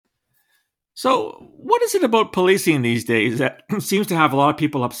So, what is it about policing these days that seems to have a lot of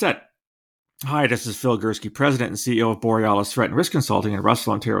people upset? Hi, this is Phil Gursky, President and CEO of Borealis Threat and Risk Consulting in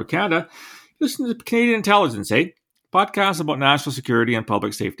Russell, Ontario, Canada. Listen to Canadian Intelligence, podcast about national security and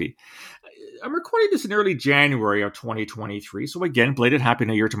public safety. I'm recording this in early January of 2023, so again, belated Happy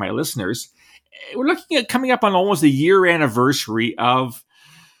New Year to my listeners. We're looking at coming up on almost the year anniversary of,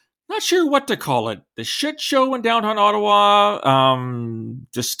 not sure what to call it, the shit show in downtown Ottawa,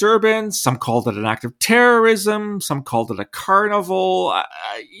 disturbance. Some called it an act of terrorism. Some called it a carnival.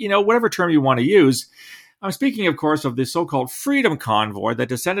 Whatever term you want to use. I'm speaking, of course, of the so-called Freedom Convoy that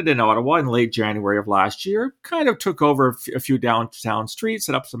descended in Ottawa in late January of last year. Kind of took over a few downtown streets,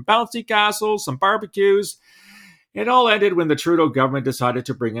 set up some bouncy castles, some barbecues. It all ended when the Trudeau government decided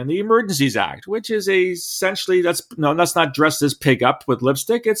to bring in the Emergencies Act, which is essentially, that's not dressed as pig up with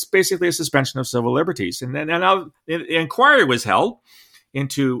lipstick. It's basically a suspension of civil liberties. And now the inquiry was held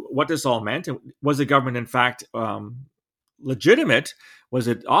into what this all meant. Was the government, in fact, legitimate? Was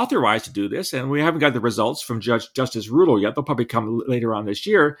it authorized to do this? And we haven't got the results from Justice Rulo yet. They'll probably come later on this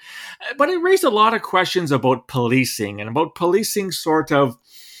year. But it raised a lot of questions about policing and about policing sort of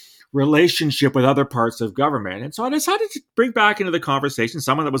relationship with other parts of government. And so I decided to bring back into the conversation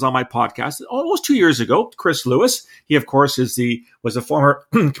someone that was on my podcast almost 2 years ago, Chris Lewis. He, of course, was a former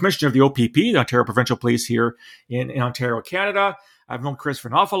commissioner of the OPP, the Ontario Provincial Police here in Ontario, Canada. I've known Chris for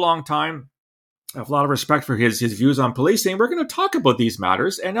an awful long time. I have a lot of respect for his views on policing. We're going to talk about these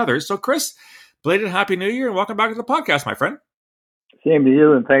matters and others. So, Chris, belated Happy New Year and welcome back to the podcast, my friend. Same to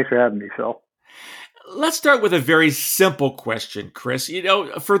you, and thanks for having me, Phil. Let's start with a very simple question, Chris.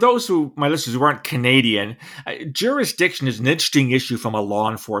 For those my listeners who aren't Canadian, jurisdiction is an interesting issue from a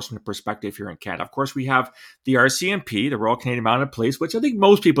law enforcement perspective here in Canada. Of course, we have the RCMP, the Royal Canadian Mounted Police, which I think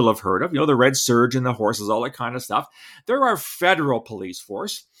most people have heard of. The Red Surge and the horses, all that kind of stuff. They're our federal police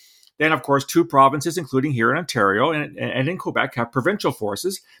force. Then, of course, 2 provinces, including here in Ontario and in Quebec, have provincial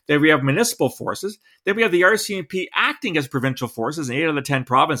forces. Then we have municipal forces. Then we have the RCMP acting as provincial forces in 8 of the 10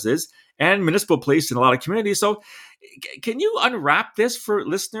 provinces and municipal police in a lot of communities. So can you unwrap this for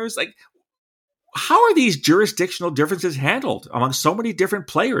listeners? Like, how are these jurisdictional differences handled among so many different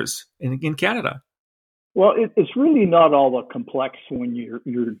players in Canada? Well, it's really not all that complex when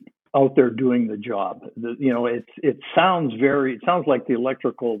you're out there doing the job. It sounds like the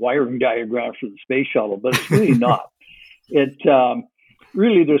electrical wiring diagram for the space shuttle, but it's really not.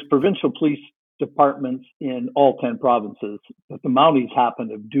 Really, there's provincial police departments in all 10 provinces, but the Mounties happen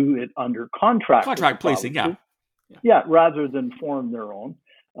to do it under contract. Contract policing, yeah. Yeah, rather than form their own.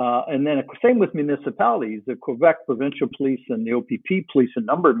 And then same with municipalities. The Quebec Provincial Police and the OPP police a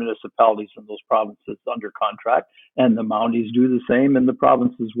number of municipalities in those provinces under contract, and the Mounties do the same in the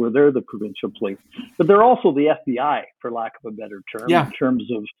provinces where they're the provincial police. But they're also the FBI, for lack of a better term, in terms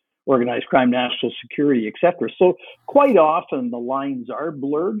of organized crime, national security, etc. So quite often the lines are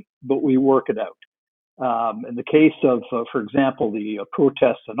blurred, but we work it out. In the case of, for example, the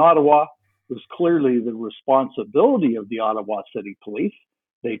protests in Ottawa, it was clearly the responsibility of the Ottawa City Police.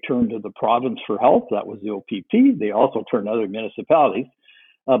 They turned to the province for help. That was the OPP. They also turned to other municipalities.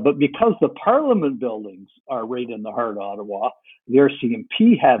 But because the Parliament buildings are right in the heart of Ottawa, the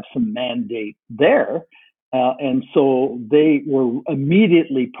RCMP had some mandate there. And so they were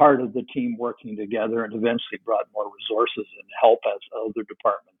immediately part of the team working together and eventually brought more resources and help as other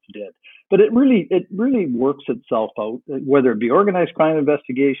departments did. But it really works itself out, whether it be organized crime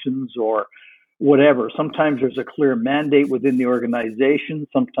investigations or whatever. Sometimes there's a clear mandate within the organization.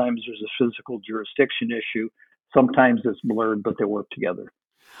 Sometimes there's a physical jurisdiction issue. Sometimes it's blurred, but they work together.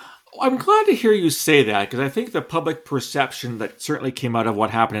 I'm glad to hear you say that, because I think the public perception that certainly came out of what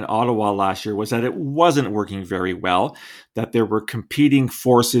happened in Ottawa last year was that it wasn't working very well, that there were competing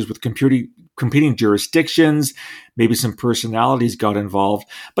forces with competing jurisdictions, maybe some personalities got involved.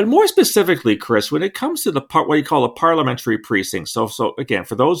 But more specifically, Chris, when it comes to what you call a parliamentary precinct, so again,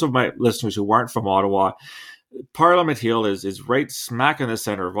 for those of my listeners who aren't from Ottawa, Parliament Hill is right smack in the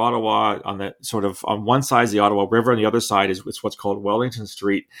center of Ottawa, on one side is the Ottawa River, and the other side is what's called Wellington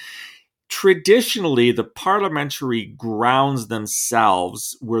Street. Traditionally, the parliamentary grounds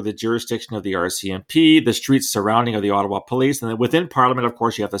themselves were the jurisdiction of the RCMP, the streets surrounding of the Ottawa Police, and then within Parliament, of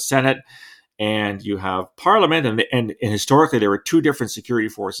course, you have the Senate and you have Parliament, and historically there were 2 different security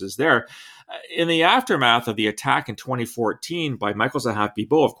forces there. In the aftermath of the attack in 2014 by Michael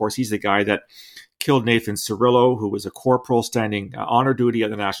Zahav-Bibeau, of course, he's the guy that killed Nathan Cirillo, who was a corporal standing honor duty at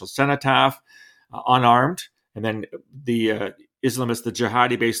the National Cenotaph, unarmed. And then the Islamist, the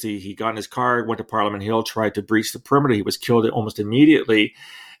jihadi, basically, he got in his car, went to Parliament Hill, tried to breach the perimeter. He was killed almost immediately.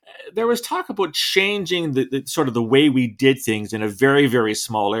 there was talk about changing the sort of the way we did things in a very, very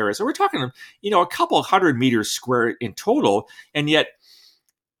small area. So we're talking, a couple 100 meters square in total. And yet,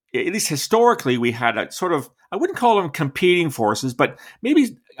 at least historically, we had a sort of, I wouldn't call them competing forces, but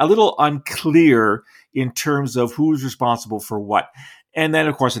maybe a little unclear in terms of who's responsible for what. And then,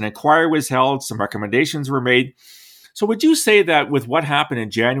 of course, an inquiry was held, some recommendations were made. So would you say that with what happened in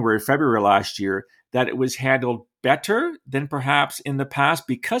January, February last year, that it was handled better than perhaps in the past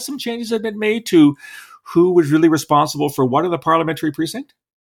because some changes have been made to who was really responsible for what in the parliamentary precinct?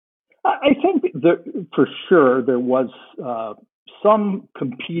 I think that for sure there was some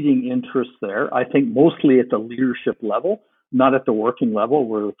competing interests there. I think mostly at the leadership level, not at the working level,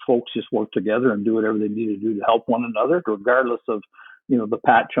 where folks just work together and do whatever they need to do to help one another, regardless of the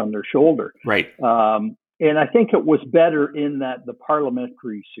patch on their shoulder. Right. And I think it was better in that the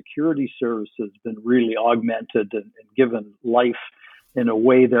Parliamentary Security Service has been really augmented and given life in a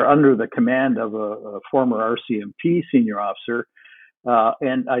way. They're under the command of a former RCMP senior officer.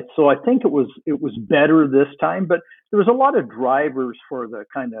 So I think it was better this time, but there was a lot of drivers for the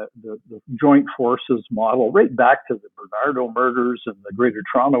kind of the joint forces model right back to the Bernardo murders in the Greater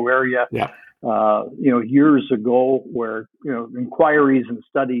Toronto area. Yeah. Years ago, where inquiries and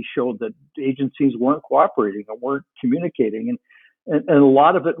studies showed that agencies weren't cooperating and weren't communicating, and a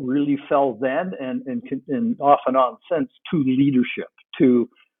lot of it really fell then and off and on since to leadership, to,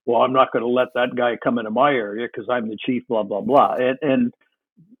 well, I'm not going to let that guy come into my area because I'm the chief, blah, blah, blah. And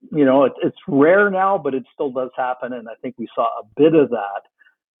it's rare now, but it still does happen. And I think we saw a bit of that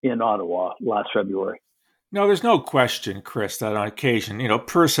in Ottawa last February. No, there's no question, Chris, that on occasion,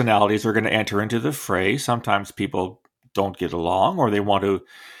 personalities are going to enter into the fray. Sometimes people don't get along, or they want to,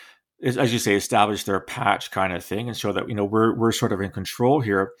 as you say, establish their patch kind of thing and show that, we're sort of in control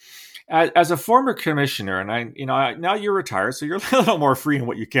here. As a former commissioner, and now you're retired, so you're a little more free in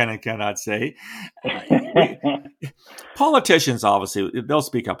what you can and cannot say. Politicians, obviously, they'll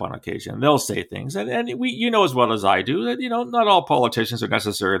speak up on occasion. They'll say things, and we, as well as I do, that not all politicians are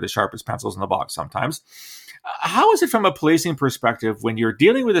necessarily the sharpest pencils in the box. Sometimes, how is it from a policing perspective when you're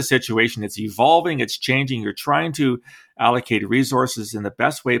dealing with a situation? It's evolving, it's changing. You're trying to allocate resources in the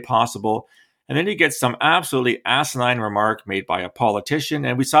best way possible. And then you get some absolutely asinine remark made by a politician.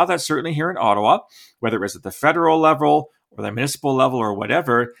 And we saw that certainly here in Ottawa, whether it was at the federal level or the municipal level or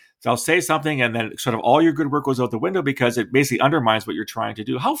whatever. They'll say something and then sort of all your good work goes out the window because it basically undermines what you're trying to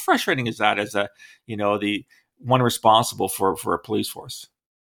do. How frustrating is that as the one responsible for a police force?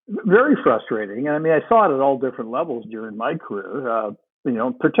 Very frustrating. I mean, I saw it at all different levels during my career,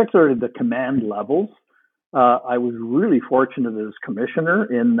 particularly the command levels. I was really fortunate as commissioner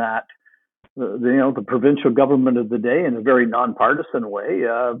in that the provincial government of the day, in a very nonpartisan way,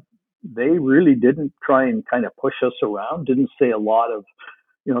 they really didn't try and kind of push us around, didn't say a lot of,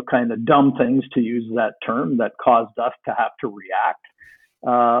 kind of dumb things, to use that term, that caused us to have to react.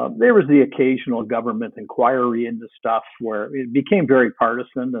 There was the occasional government inquiry into stuff where it became very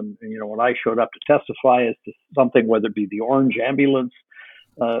partisan. And, when I showed up to testify as to something, whether it be the orange ambulance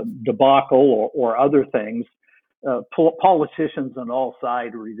debacle or other things, politicians on all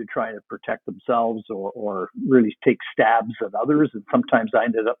sides were either trying to protect themselves or really take stabs at others. And sometimes I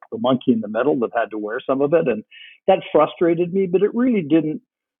ended up the monkey in the middle that had to wear some of it. And that frustrated me, but it really didn't,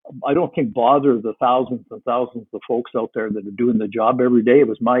 I don't think, bother the thousands and thousands of folks out there that are doing the job every day. It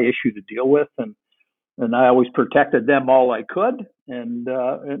was my issue to deal with. And I always protected them all I could. And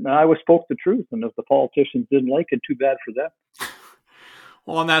I always spoke the truth. And if the politicians didn't like it, too bad for them.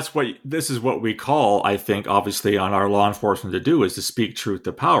 Well, and this is what we call, I think, obviously on our law enforcement to do, is to speak truth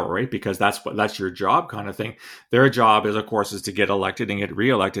to power, right? Because that's your job kind of thing. Their job is, of course, is to get elected and get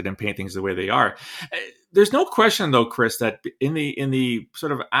reelected and paint things the way they are. There's no question, though, Chris, that in the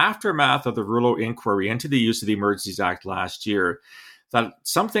sort of aftermath of the Rouleau inquiry into the use of the Emergencies Act last year, that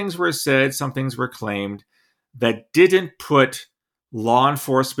some things were said, some things were claimed that didn't put law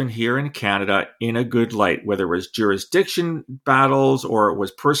enforcement here in Canada in a good light, whether it was jurisdiction battles or it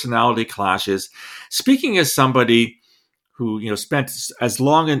was personality clashes. Speaking as somebody who spent as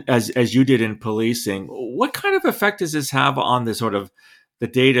long as you did in policing, what kind of effect does this have on the sort of the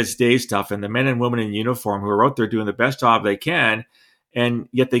day-to-day stuff and the men and women in uniform who are out there doing the best job they can, and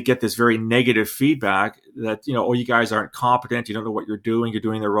yet they get this very negative feedback that, oh, you guys aren't competent, you don't know what you're doing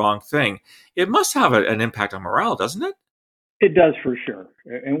the wrong thing. It must have an impact on morale, doesn't it? It does, for sure.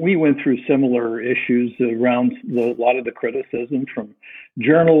 And we went through similar issues around a lot of the criticism from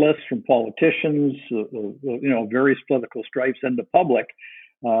journalists, from politicians, various political stripes, and the public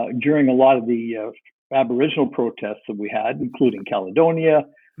during a lot of the Aboriginal protests that we had, including Caledonia,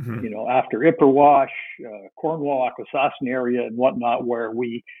 after Ipperwash, Cornwall, Akwesasne area, and whatnot, where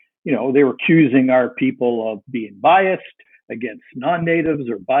we they were accusing our people of being biased against non-natives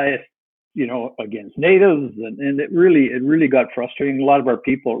or biased, against natives. And it really got frustrating. A lot of our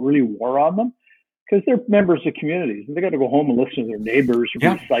people, it really wore on them because they're members of communities and they got to go home and listen to their neighbors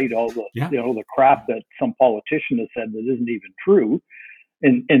recite all the, the crap that some politician has said that isn't even true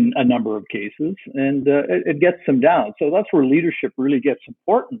in a number of cases. And it gets them down. So that's where leadership really gets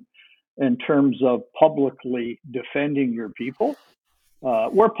important in terms of publicly defending your people.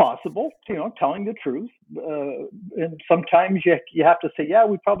 Where possible, telling the truth. And sometimes you have to say, yeah,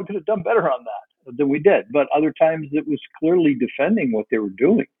 we probably could have done better on that than we did. But other times it was clearly defending what they were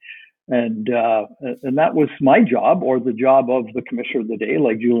doing. And that was my job, or the job of the commissioner of the day,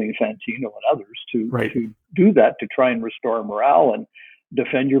 like Julian Fantino and others, to do that, to try and restore morale and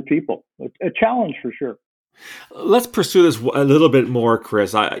defend your people. A challenge for sure. Let's pursue this a little bit more,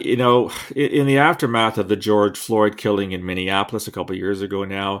 Chris. In the aftermath of the George Floyd killing in Minneapolis a couple of years ago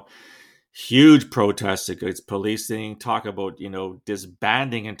now, huge protests against policing, talk about,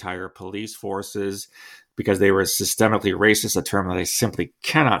 disbanding entire police forces because they were systemically racist, a term that I simply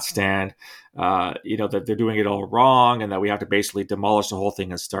cannot stand, that they're doing it all wrong and that we have to basically demolish the whole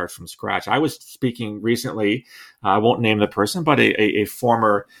thing and start from scratch. I was speaking recently, I won't name the person, but a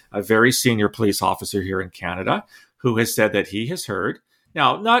former, very senior police officer here in Canada who has said that he has heard,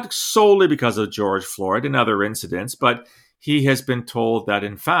 now not solely because of George Floyd and other incidents, but he has been told that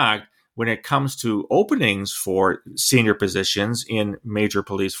in fact, when it comes to openings for senior positions in major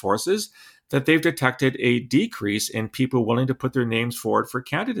police forces, that they've detected a decrease in people willing to put their names forward for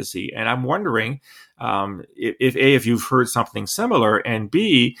candidacy. And I'm wondering if you've heard something similar, and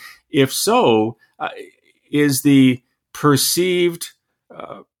B, if so, is the perceived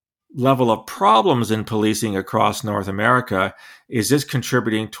level of problems in policing across North America, is this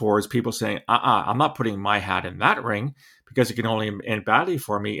contributing towards people saying, I'm not putting my hat in that ring because it can only end badly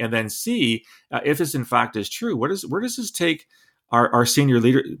for me? And then C, if this in fact is true, where does this take our senior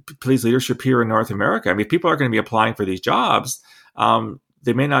police leadership here in North America? I mean, people are going to be applying for these jobs.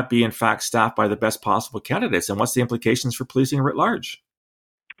 They may not be in fact staffed by the best possible candidates. And what's the implications for policing writ large?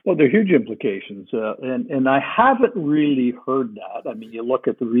 Well, there are huge implications, and I haven't really heard that. I mean, you look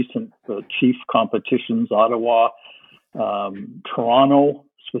at the recent chief competitions, Ottawa, Toronto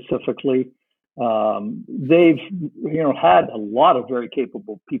specifically. They've had a lot of very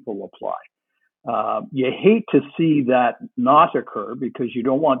capable people apply. You hate to see that not occur because you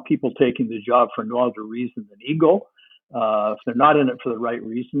don't want people taking the job for no other reason than ego. If they're not in it for the right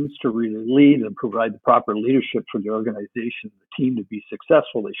reasons to really lead and provide the proper leadership for the organization, the team to be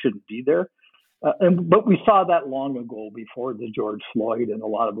successful, they shouldn't be there. But we saw that long ago before the George Floyd and a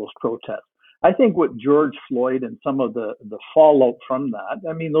lot of those protests. I think what George Floyd and some of the fallout from that,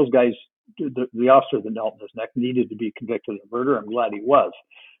 I mean, those guys, the officer that knelt in his neck needed to be convicted of murder. I'm glad he was.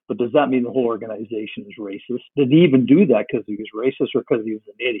 But does that mean the whole organization is racist? Did he even do that because he was racist or because he was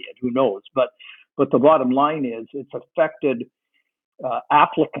an idiot? Who knows? But the bottom line is it's affected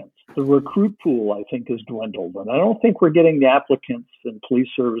applicants. The recruit pool, I think, has dwindled. And I don't think we're getting the applicants in police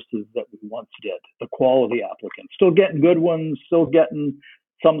services that we once did, the quality applicants. Still getting good ones, still getting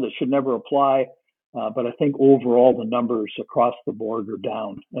some that should never apply. But I think overall the numbers across the board are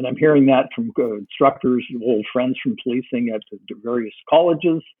down. And I'm hearing that from instructors, old friends from policing at various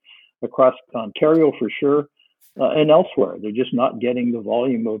colleges across Ontario for sure, and elsewhere. They're just not getting the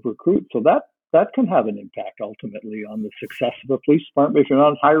volume of recruits. So that can have an impact ultimately on the success of a police department if you're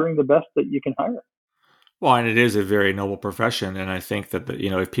not hiring the best that you can hire. Well, and it is a very noble profession. And I think that,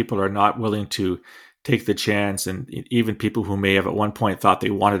 if people are not willing to take the chance, and even people who may have at one point thought they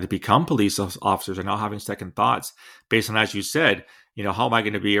wanted to become police officers are now having second thoughts based on, as you said, how am I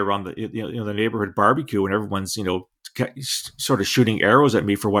going to be around the neighborhood barbecue when everyone's, sort of shooting arrows at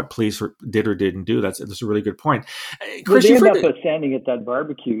me for what police did or didn't do? That's a really good point. Chris, they end up standing at that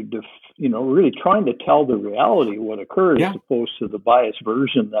barbecue, really trying to tell the reality of what occurred as opposed to the biased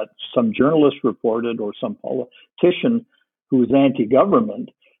version that some journalist reported or some politician who was anti-government,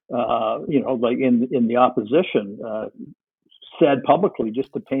 like in the opposition, said publicly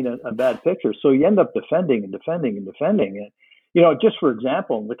just to paint a bad picture. So you end up defending and defending and defending it. Just for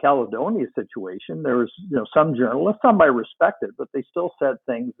example, in the Caledonia situation, there was, some journalists, some I respected, but they still said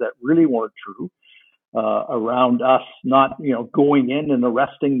things that really weren't true around us not, going in and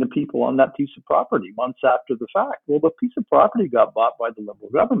arresting the people on that piece of property months after the fact. Well, the piece of property got bought by the Liberal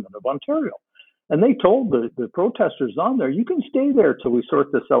government of Ontario. And they told the protesters on there, you can stay there till we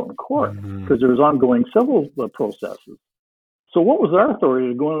sort this out in court because there was ongoing civil processes. So what was our authority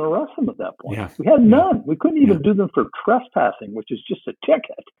to go and arrest them at that point? Yeah. We had none. We couldn't even do them for trespassing, which is just a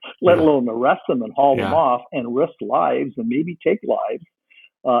ticket, let alone arrest them and haul them off and risk lives and maybe take lives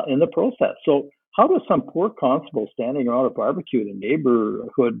in the process. So how does some poor constable standing around a barbecue at a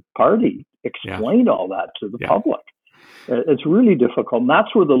neighborhood party explain all that to the public? It's really difficult, and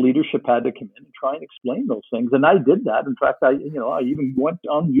that's where the leadership had to come in and try and explain those things. And I did that. In fact, I even went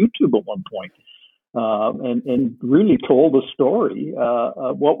on YouTube at one point and really told a story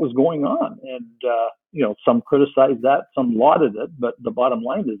of what was going on. And some criticized that, some lauded it, but the bottom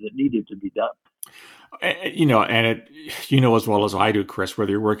line is it needed to be done. And as well as I do, Chris,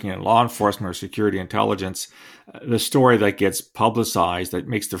 whether you're working in law enforcement or security intelligence, the story that gets publicized that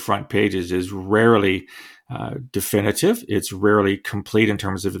makes the front pages is rarely definitive. It's rarely complete in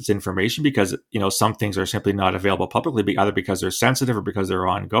terms of its information because, some things are simply not available publicly, either because they're sensitive or because they're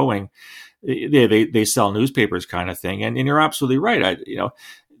ongoing. They sell newspapers kind of thing. And you're absolutely right.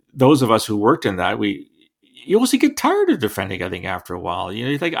 Those of us who worked in that, you also get tired of defending, I think, after a while.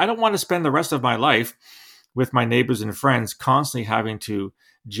 You think, I don't want to spend the rest of my life with my neighbors and friends constantly having to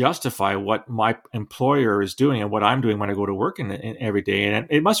justify what my employer is doing and what I'm doing when I go to work in every day. And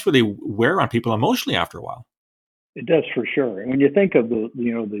it must really wear on people emotionally after a while. It does, for sure. And when you think of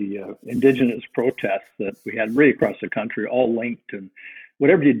the Indigenous protests that we had really across the country, all linked, and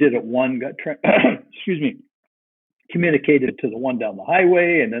whatever you did at one got communicated to the one down the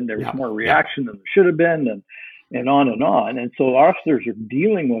highway, and then there was more reaction than there should have been, and on and on. And so officers are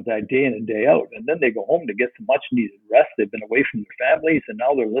dealing with that day in and day out, and then they go home to get some much needed rest. They've been away from their families, and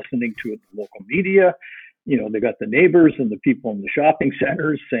now they're listening to it in the local media. They got the neighbors and the people in the shopping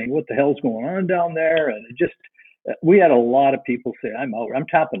centers saying, what the hell's going on down there? And we had a lot of people say, I'm out, I'm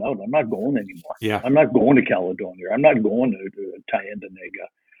tapping out, I'm not going anymore. I'm not going to Caledonia, I'm not going to Tyendinaga.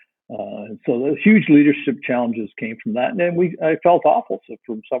 And so the huge leadership challenges came from that. And then I felt awful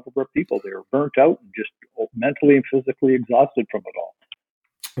from some of our people. They were burnt out and just mentally and physically exhausted from it all.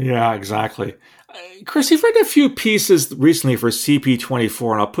 Yeah, exactly. Chris, you've written a few pieces recently for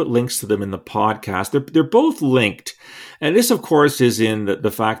CP24, and I'll put links to them in the podcast. They're both linked. And this, of course, is in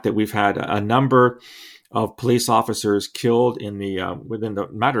the fact that we've had a number of police officers killed within the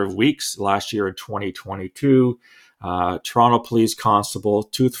matter of weeks last year in 2022. Toronto Police Constable,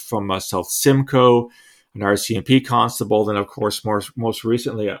 Tooth from South Simcoe, an RCMP constable, then of course most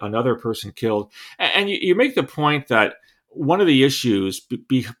recently another person killed. And you make the point that one of the issues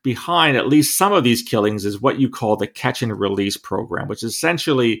behind at least some of these killings is what you call the catch and release program, which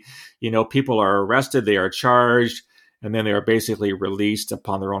essentially, people are arrested, they are charged, and then they are basically released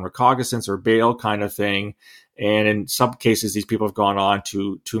upon their own recognizance or bail kind of thing. And in some cases, these people have gone on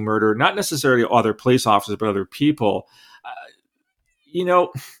to murder, not necessarily other police officers, but other people.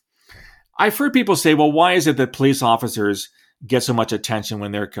 I've heard people say, well, why is it that police officers get so much attention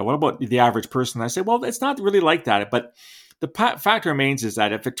when they're killed? What about the average person? I say, well, it's not really like that. But the fact remains is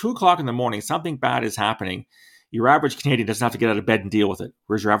that if at 2:00 in the morning, something bad is happening, your average Canadian doesn't have to get out of bed and deal with it,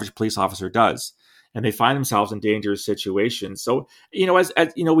 whereas your average police officer does. And they find themselves in dangerous situations. So, as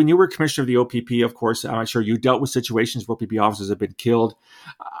when you were commissioner of the OPP, of course, I'm sure you dealt with situations where OPP officers have been killed.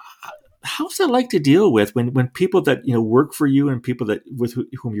 How's that like to deal with when people that work for you and people that with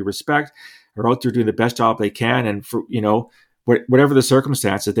whom you respect are out there doing the best job they can, and for whatever the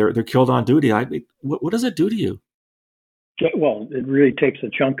circumstances, they're killed on duty? What does it do to you? Well, it really takes a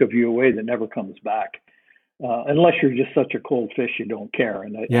chunk of you away that never comes back. Unless you're just such a cold fish, you don't care.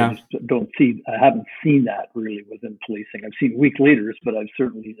 And I just I haven't seen that really within policing. I've seen weak leaders, but I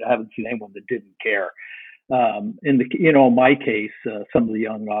haven't seen anyone that didn't care. In my case, some of the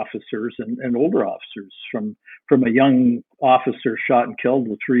young officers and older officers, from a young officer shot and killed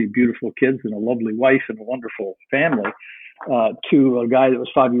with 3 beautiful kids and a lovely wife and a wonderful family, to a guy that was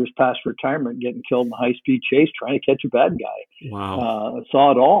 5 years past retirement getting killed in a high-speed chase trying to catch a bad guy. Wow.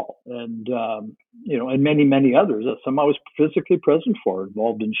 Saw it all. And, and many, many others. Some I was physically present for,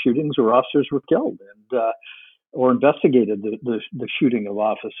 involved in shootings where officers were killed or investigated the shooting of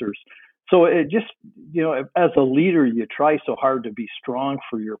officers. So it just, as a leader, you try so hard to be strong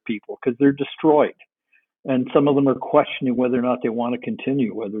for your people because they're destroyed. And some of them are questioning whether or not they want to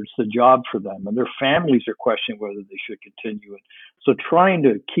continue, whether it's the job for them, and their families are questioning whether they should continue it. So trying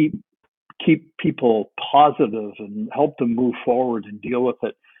to keep people positive and help them move forward and deal with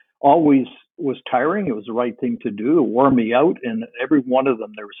it always was tiring. It was the right thing to do. It wore me out. And every one of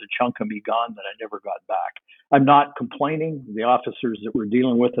them, there was a chunk of me gone that I never got back. I'm not complaining. The officers that we're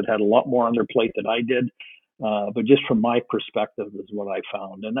dealing with had a lot more on their plate than I did. But just from my perspective is what I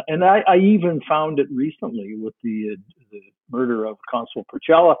found. And I even found it recently with the murder of Constable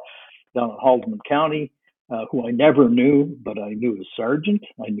Perchella down in Haldeman County, who I never knew, but I knew his sergeant.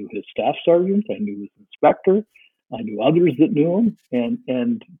 I knew his staff sergeant. I knew his inspector. I knew others that knew him.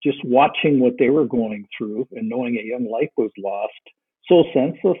 And just watching what they were going through and knowing a young life was lost so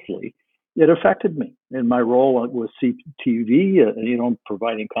senselessly, it affected me in my role with CTV,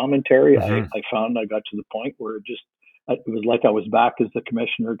 providing commentary. Mm-hmm. I found I got to the point where it was like I was back as the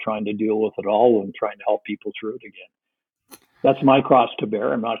commissioner trying to deal with it all and trying to help people through it again. That's my cross to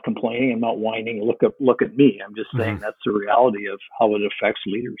bear. I'm not complaining. I'm not whining. Look at me. I'm just saying that's the reality of how it affects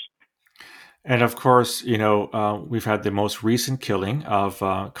leaders. And of course, we've had the most recent killing of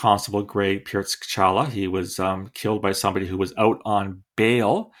Constable Gray Pierce-Kachala. He was killed by somebody who was out on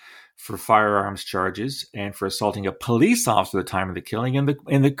bail for firearms charges and for assaulting a police officer at the time of the killing. And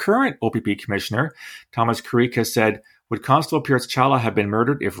the current OPP commissioner, Thomas Carrick, has said, would Constable Pierce-Kachala have been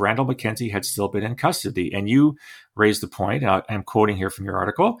murdered if Randall McKenzie had still been in custody? And you raised the point, I'm quoting here from your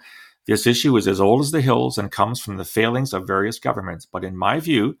article, this issue is as old as the hills and comes from the failings of various governments. But in my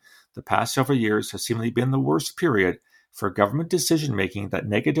view, the past several years has seemingly been the worst period for government decision-making that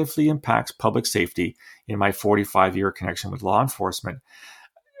negatively impacts public safety in my 45-year connection with law enforcement.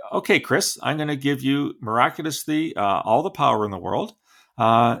 Okay, Chris, I'm going to give you miraculously all the power in the world,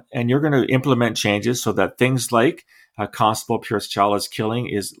 and you're going to implement changes so that things like Constable Pierce-Kachala's killing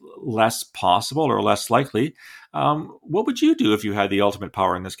is less possible or less likely. What would you do if you had the ultimate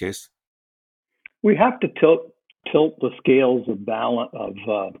power in this case? We have to tilt the scales of balance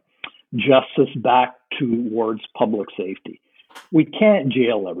of justice back towards public safety. We can't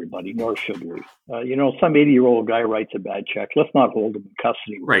jail everybody, nor should we. Some 80-year-old guy writes a bad check. Let's not hold him in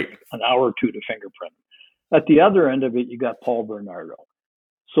custody right. An hour or two to fingerprint him. At the other end of it, you got Paul Bernardo.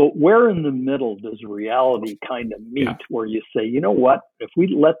 So where in the middle does reality kind of meet where you say, you know what, if we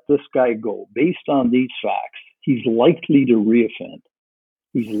let this guy go based on these facts, he's likely to reoffend.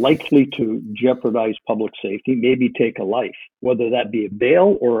 He's likely to jeopardize public safety, maybe take a life, whether that be a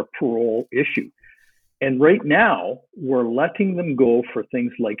bail or a parole issue. And right now, we're letting them go for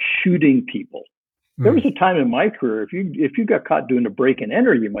things like shooting people. There was a time in my career, if you got caught doing a break and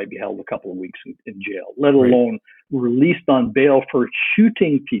enter, you might be held a couple of weeks in jail, let alone released on bail for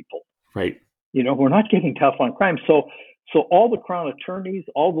shooting people. Right. We're not getting tough on crime. So all the Crown attorneys,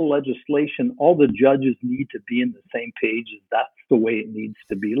 all the legislation, all the judges need to be in the same page. That's the way it needs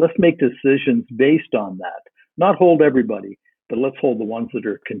to be. Let's make decisions based on that. Not hold everybody, but let's hold the ones that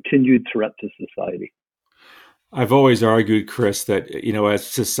are a continued threat to society. I've always argued, Chris, that, as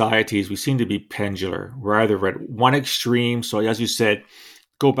societies, we seem to be pendular. We're either at one extreme. So as you said,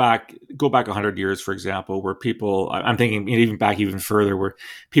 go back 100 years, for example, where people, I'm thinking even further, where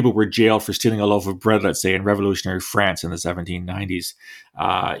people were jailed for stealing a loaf of bread, let's say, in revolutionary France in the 1790s.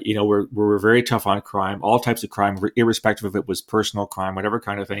 We're very tough on crime, all types of crime, irrespective of it was personal crime, whatever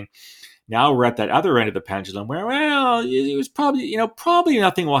kind of thing. Now we're at that other end of the pendulum where, it was probably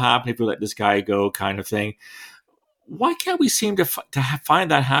nothing will happen if we let this guy go kind of thing. Why can't we seem to find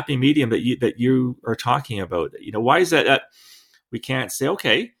that happy medium that you are talking about? Why is that we can't say,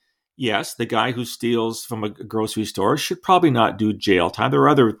 okay, yes, the guy who steals from a grocery store should probably not do jail time. There are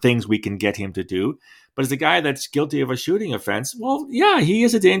other things we can get him to do. But as the guy that's guilty of a shooting offense, well, yeah, he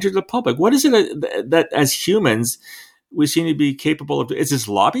is a danger to the public. What is it that as humans we seem to be capable of? Is this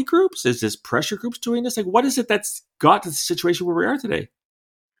lobby groups? Is this pressure groups doing this? Like, what is it that's got to the situation where we are today?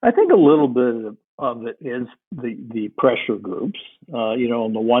 I think a little bit of it is the pressure groups.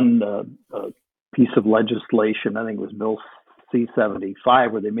 And the one piece of legislation, I think it was Bill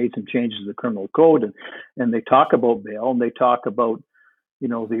C-75, where they made some changes to the criminal code, and they talk about bail, and they talk about the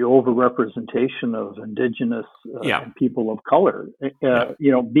overrepresentation of Indigenous and people of color,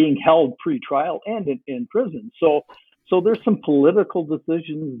 being held pre-trial and in prison. So there's some political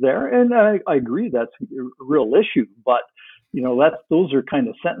decisions there, and I agree that's a real issue, but those are kind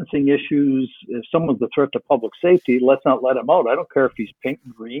of sentencing issues. If someone's a threat to public safety, let's not let him out. I don't care if he's pink,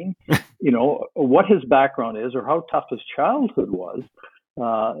 green, what his background is or how tough his childhood was.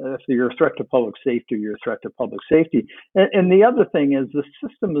 If you're a threat to public safety, you're a threat to public safety. And the other thing is the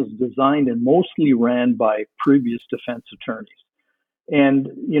system is designed and mostly ran by previous defense attorneys. And,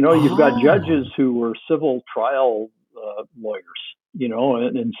 you've got judges who were civil trial lawyers,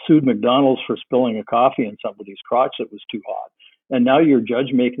 and sued McDonald's for spilling a coffee in somebody's crotch that was too hot. And now you're a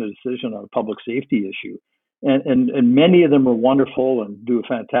judge making a decision on a public safety issue. And many of them are wonderful and do a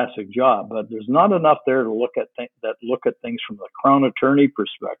fantastic job, but there's not enough there to look at things from the Crown attorney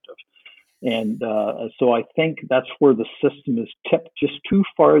perspective. And so I think that's where the system is tipped just too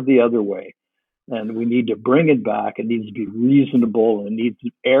far the other way. And we need to bring it back. It needs to be reasonable, and it needs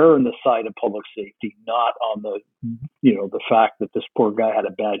to err on the side of public safety, not on the fact that this poor guy had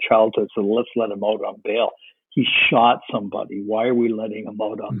a bad childhood, so let's let him out on bail. He shot somebody. Why are we letting him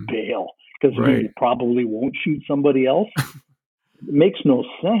out on bail? Because he probably won't shoot somebody else? It makes no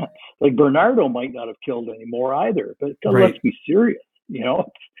sense. Like Bernardo might not have killed anymore either, but let's be serious.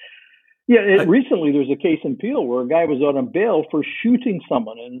 Recently there's a case in Peel where a guy was out on bail for shooting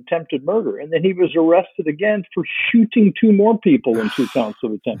someone in attempted murder, and then he was arrested again for shooting 2 more people in 2 counts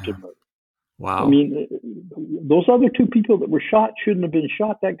of attempted murder. Wow. I mean, those other 2 people that were shot shouldn't have been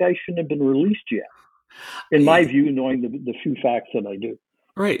shot. That guy shouldn't have been released yet, in my view, knowing the few facts that I do.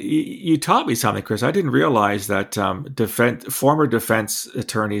 Right. You taught me something, Chris. I didn't realize that former defense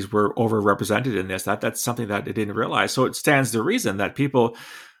attorneys were overrepresented in this. That's something that I didn't realize. So it stands to reason that people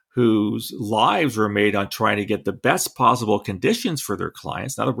whose lives were made on trying to get the best possible conditions for their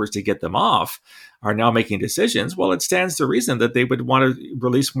clients, in other words, to get them off, are now making decisions. Well, it stands to reason that they would want to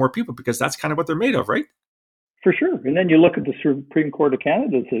release more people because that's kind of what they're made of, right? For sure. And then you look at the Supreme Court of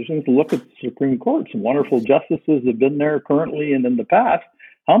Canada decisions, look at the Supreme Court. Some wonderful justices have been there currently and in the past.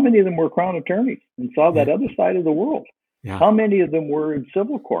 How many of them were Crown attorneys and saw that other side of the world? Yeah. How many of them were in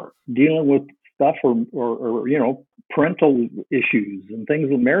civil court dealing with stuff or parental issues and things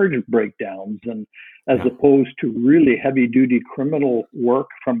with marriage breakdowns, and as opposed to really heavy duty criminal work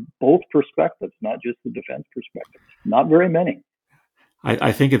from both perspectives, not just the defense perspective? Not very many.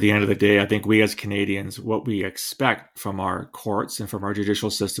 I think at the end of the day, I think we as Canadians, what we expect from our courts and from our judicial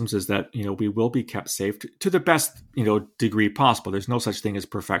systems is that, we will be kept safe to the best, degree possible. There's no such thing as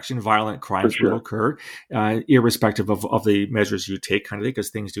perfection. Violent crimes will occur, irrespective of the measures you take, kind of thing, because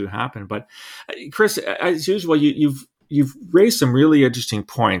things do happen. But Chris, as usual, you've raised some really interesting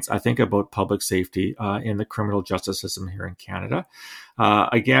points, I think, about public safety in the criminal justice system here in Canada.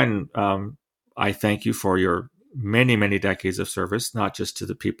 Again, I thank you for your many, many decades of service, not just to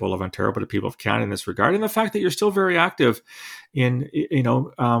the people of Ontario, but the people of Canada in this regard. And the fact that you're still very active in,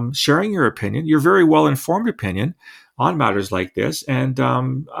 sharing your opinion, your very well-informed opinion on matters like this. And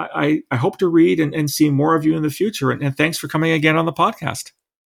I hope to read and see more of you in the future. And thanks for coming again on the podcast.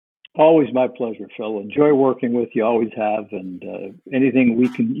 Always my pleasure, Phil. Enjoy working with you, always have. And anything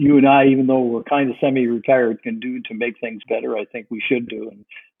you and I, even though we're kind of semi-retired, can do to make things better, I think we should do. And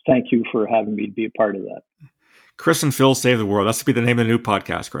thank you for having me be a part of that. Chris and Phil Save the World. That's to be the name of the new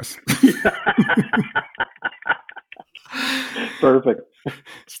podcast, Chris. Perfect.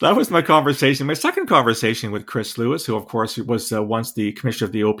 So that was my second conversation with Chris Lewis, who, of course, was once the commissioner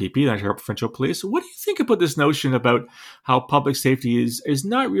of the OPP, the Ontario Provincial Police. What do you think about this notion about how public safety is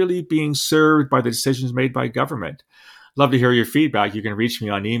not really being served by the decisions made by government? Love to hear your feedback. You can reach me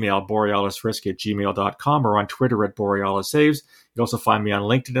on email, borealisrisk@gmail.com, or on Twitter @BorealisSaves. You can also find me on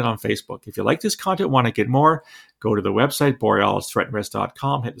LinkedIn and on Facebook. If you like this content, want to get more, go to the website,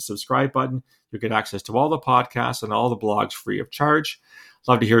 borealisthreatandrisk.com, hit the subscribe button. You'll get access to all the podcasts and all the blogs free of charge.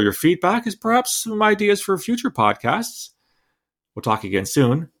 Love to hear your feedback, as perhaps some ideas for future podcasts. We'll talk again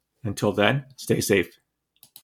soon. Until then, stay safe.